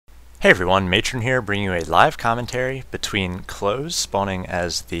Hey everyone, Matron here, bringing you a live commentary between Clcsed spawning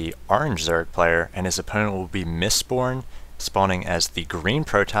as the orange Zerg player, and his opponent will be Mistborn spawning as the green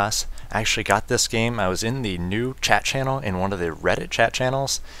Protoss. I actually got this game. I was in the new chat channel in one of the Reddit chat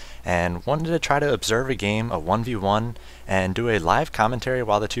channels and wanted to try to observe a game, a 1v1, and do a live commentary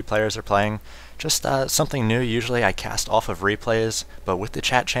while the two players are playing. Just something new. Usually I cast off of replays, but with the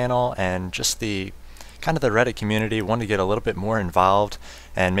chat channel and just the kind of the Reddit community, wanted to get a little bit more involved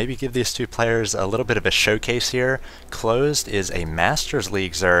and maybe give these two players a little bit of a showcase here. Clcsed is a Masters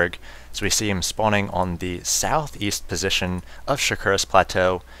League Zerg, so we see him spawning on the southeast position of SCReddit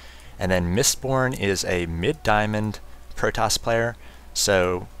Plateau, and then Mistborn is a mid-diamond Protoss player,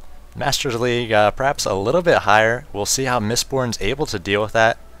 so Masters League perhaps a little bit higher. We'll see how Mistborn's able to deal with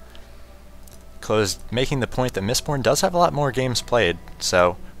that. Clcsed making the point that Mistborn does have a lot more games played,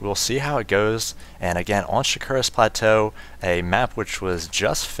 so we'll see how it goes. And again, on SCReddit Plateau, a map which was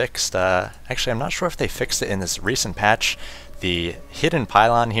just fixed. Actually, I'm not sure if they fixed it in this recent patch. The hidden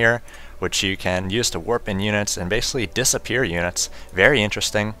pylon here, which you can use to warp in units and basically disappear units. Very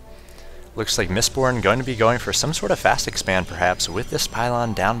interesting. Looks like Mistborn going to be going for some sort of fast expand perhaps with this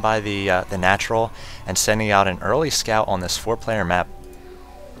pylon down by the natural and sending out an early scout on this 4-player map.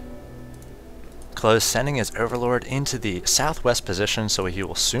 Clcsed sending his Overlord into the southwest position, so he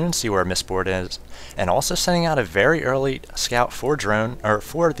will soon see where Mistborn is, and also sending out a very early scout for drone or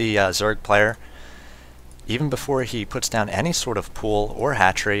for the Zerg player, even before he puts down any sort of pool or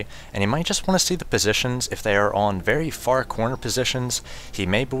hatchery. And he might just want to see the positions. If they are on very far corner positions, he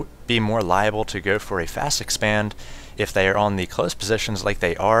may be more liable to go for a fast expand. If they are on the close positions like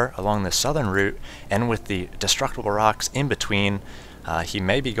they are along the southern route and with the destructible rocks in between, he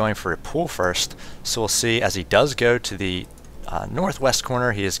may be going for a pool first. So we'll see. As he does go to the northwest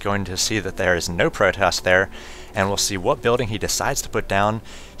corner, he is going to see that there is no Protoss there, and we'll see what building he decides to put down.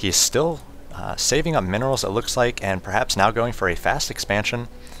 He is still saving up minerals, it looks like, and perhaps now going for a fast expansion.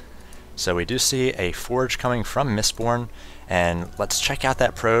 So we do see a forge coming from Mistborn, and let's check out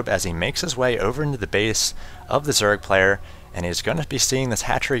that probe as he makes his way over into the base of the Zerg player. And he's going to be seeing this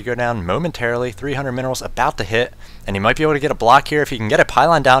hatchery go down momentarily. 300 minerals about to hit, and he might be able to get a block here if he can get a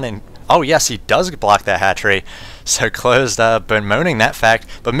pylon down. And oh yes, he does block that hatchery. So Clcsed bemoaning that fact,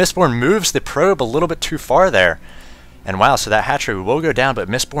 but Mistborn moves the probe a little bit too far there. And wow, so that hatchery will go down, but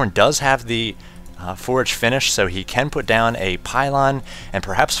Mistborn does have the forge finished, so he can put down a pylon and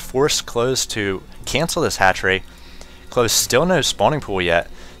perhaps force Clcsed to cancel this hatchery. Clcsed still no spawning pool yet,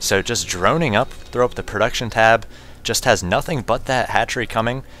 so just droning up, throw up the production tab. Just has nothing but that hatchery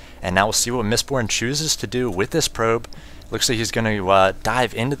coming, and now we'll see what Mistborn chooses to do with this probe. Looks like he's going to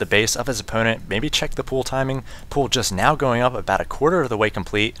dive into the base of his opponent, maybe check the pool timing. Pool just now going up about a quarter of the way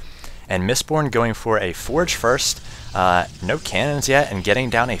complete, and Mistborn going for a forge first. No cannons yet, and getting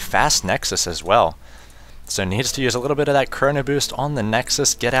down a fast nexus as well. So needs to use a little bit of that chrono boost on the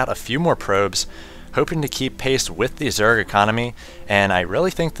nexus, get out a few more probes, hoping to keep pace with the Zerg economy, and I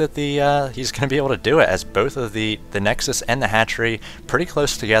really think that he's going to be able to do it, as both of the Nexus and the hatchery pretty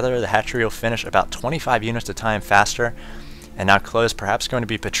close together. The hatchery will finish about 25 units at a time faster, and now Clcsed perhaps going to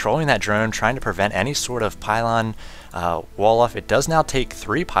be patrolling that drone, trying to prevent any sort of pylon wall off. It does now take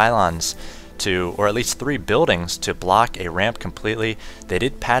 3 pylons to, or at least 3 buildings to block a ramp completely. They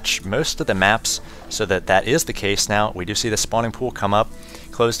did patch most of the maps so that that is the case now. We do see the spawning pool come up.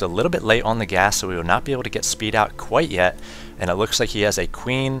 Clcsed a little bit late on the gas, so we will not be able to get speed out quite yet, and it looks like he has a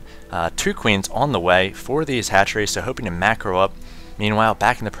queen, 2 queens on the way for these hatcheries, so hoping to macro up. Meanwhile,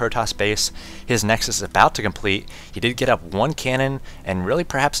 back in the Protoss base, his nexus is about to complete. He did get up 1 cannon, and really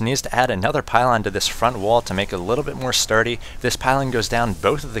perhaps needs to add another pylon to this front wall to make it a little bit more sturdy. If this pylon goes down,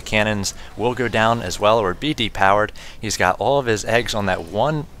 both of the cannons will go down as well, or be depowered. He's got all of his eggs on that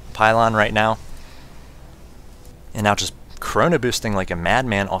 1 pylon right now, and now just chrono boosting like a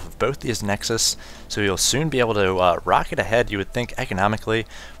madman off of both these nexus, so you'll soon be able to rocket ahead, you would think, economically.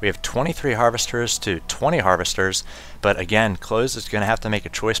 We have 23 harvesters to 20 harvesters, but again, Clcsed is going to have to make a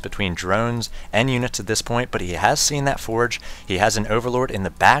choice between drones and units at this point, but he has seen that forge. He has an Overlord in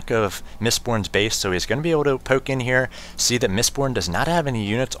the back of Mistborn's base, so he's going to be able to poke in here, see that Mistborn does not have any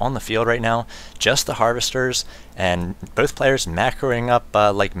units on the field right now, just the harvesters, and both players macroing up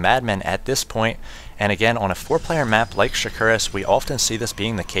like madmen at this point. And again, on a 4-player map like SCReddit, we often see this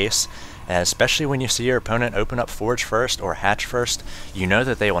being the case, especially when you see your opponent open up forge first or hatch first. You know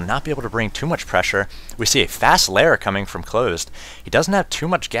that they will not be able to bring too much pressure. We see a fast lair coming from Clcsed. He doesn't have too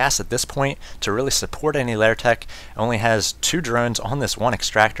much gas at this point to really support any lair tech. Only has 2 drones on this 1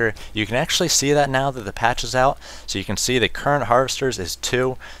 extractor. You can actually see that now that the patch is out, so you can see the current harvesters is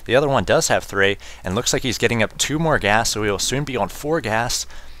 2. The other one does have 3, and looks like he's getting up 2 more gas, so we will soon be on 4 gas.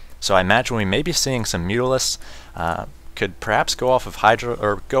 So I imagine we may be seeing some Mutalisks. Could perhaps go off of Hydra,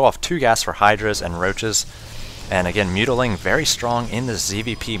 or go off 2 gas for Hydras and Roaches. And again, Mutaling very strong in the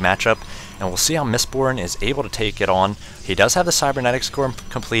ZVP matchup, and we'll see how Mistborn is able to take it on. He does have the Cybernetics core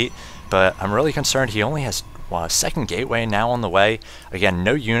complete, but I'm really concerned he only has a second gateway now on the way. Again,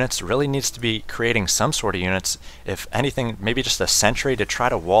 no units, really needs to be creating some sort of units. If anything, maybe just a sentry to try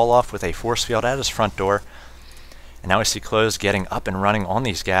to wall off with a force field at his front door. And now we see Clcsed getting up and running on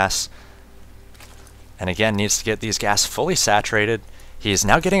these gas. And again, needs to get these gas fully saturated. He is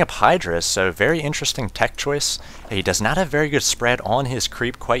now getting up Hydras, so very interesting tech choice. He does not have very good spread on his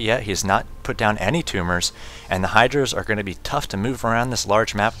creep quite yet. He has not put down any tumors, and the Hydras are going to be tough to move around this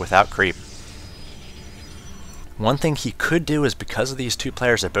large map without creep. One thing he could do is, because of these 2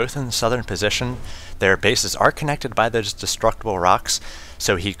 players are both in the southern position, their bases are connected by those destructible rocks,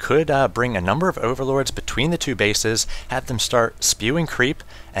 so he could bring a number of overlords between the 2 bases, have them start spewing creep,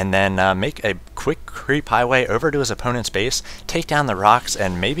 and then make a quick creep highway over to his opponent's base, take down the rocks,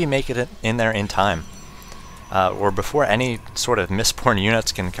 and maybe make it in there in time. Or before any sort of Mistborn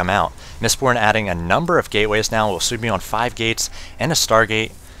units can come out. Mistborn adding a number of gateways now, will soon be on 5 gates and a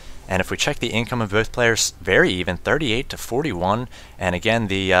Stargate. And if we check the income of both players, very even, 38 to 41. And again,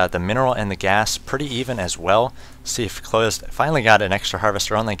 the mineral and the gas pretty even as well. See if Clcsed finally got an extra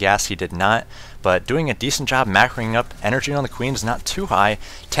harvester on the gas. He did not, but doing a decent job macroing up. Energy on the queen's not too high,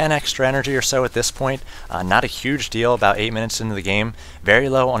 10 extra energy or so at this point. Not a huge deal, about 8 minutes into the game. Very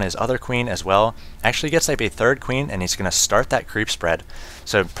low on his other queen as well. Actually gets like a 3rd queen, and he's going to start that creep spread.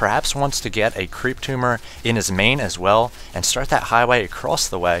 So perhaps wants to get a creep tumor in his main as well, and start that highway across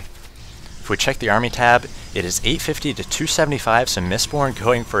the way. If we check the army tab, it is 850 to 275, so Mistborn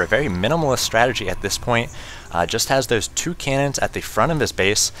going for a very minimalist strategy at this point. Just has those 2 cannons at the front of his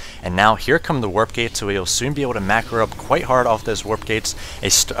base, and now here come the warp gates, so he'll soon be able to macro up quite hard off those warp gates.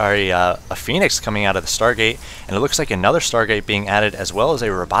 A Phoenix coming out of the Stargate, and it looks like another Stargate being added, as well as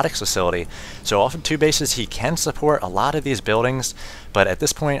a robotics facility. So off of 2 bases, he can support a lot of these buildings, but at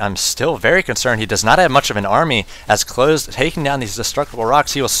this point I'm still very concerned. He does not have much of an army, as Clcsed taking down these destructible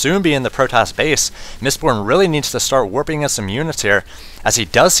rocks. He will soon be in the Protoss base. Mistborn really needs to start warping in some units here, as he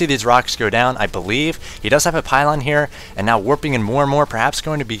does see these rocks go down. I believe he does have a pylon here, and now warping in more and more, perhaps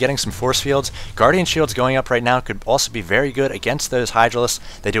going to be getting some force fields. Guardian shields going up right now could also be very good against those Hydralisks.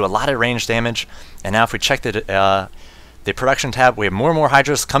 They do a lot of range damage. And now if we check the production tab, we have more and more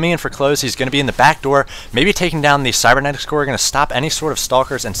Hydras coming in for Clcsed. He's going to be in the back door, maybe taking down the Cybernetics core, going to stop any sort of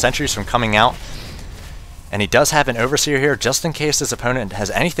Stalkers and Sentries from coming out. And he does have an Overseer here, just in case his opponent has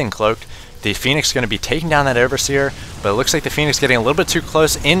anything cloaked. The Phoenix is going to be taking down that Overseer, but it looks like the Phoenix getting a little bit too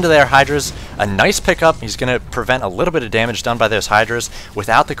close into their Hydras. A nice pickup. He's going to prevent a little bit of damage done by those Hydras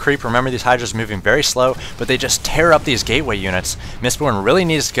without the creep. Remember, these Hydras moving very slow, but they just tear up these gateway units. Mistborn really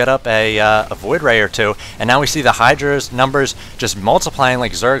needs to get up a Void Ray or 2, and now we see the Hydra's numbers just multiplying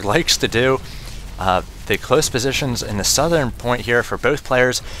like Zerg likes to do. The close positions in the southern point here for both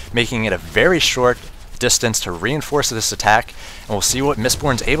players, making it a very short distance to reinforce this attack, and we'll see what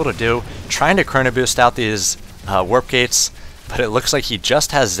Mistborn's able to do, trying to chrono boost out these warp gates, but it looks like he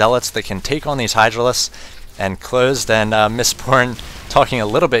just has Zealots that can take on these Hydralisks. And Clcsed and Mistborn talking a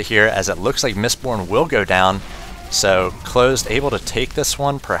little bit here, as it looks like Mistborn will go down, so Clcsed able to take this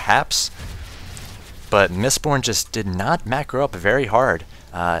one perhaps, but Mistborn just did not macro up very hard.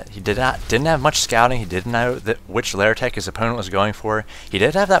 He didn't have much scouting. He didn't know which lair tech his opponent was going for. He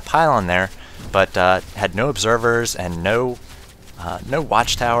did have that pylon there, but had no observers and no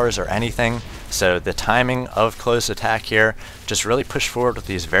watchtowers or anything. So the timing of Clcsed attack here just really pushed forward with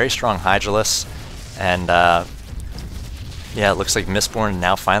these very strong Hydralisks. And yeah, it looks like Mistborn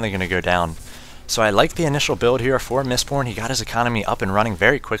now finally going to go down. So I like the initial build here for Mistborn. He got his economy up and running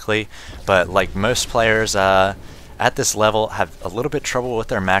very quickly, but like most players at this level have a little bit trouble with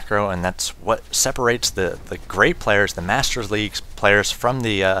their macro, and that's what separates the great players, the Masters League players, from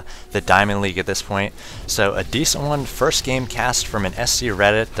the Diamond League at this point. So a decent one, first game cast from an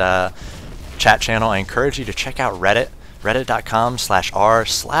SCReddit chat channel. I encourage you to check out Reddit.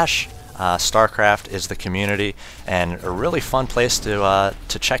 Reddit.com/r/StarCraft is the community, and a really fun place to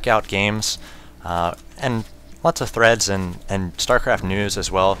check out games, and lots of threads and StarCraft news as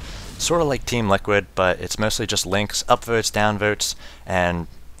well. Sort of like Team Liquid, but it's mostly just links, upvotes, downvotes, and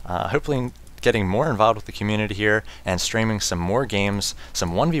hopefully getting more involved with the community here and streaming some more games,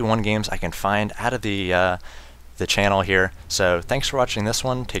 some 1v1 games I can find out of the channel here. So thanks for watching this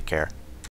one. Take care.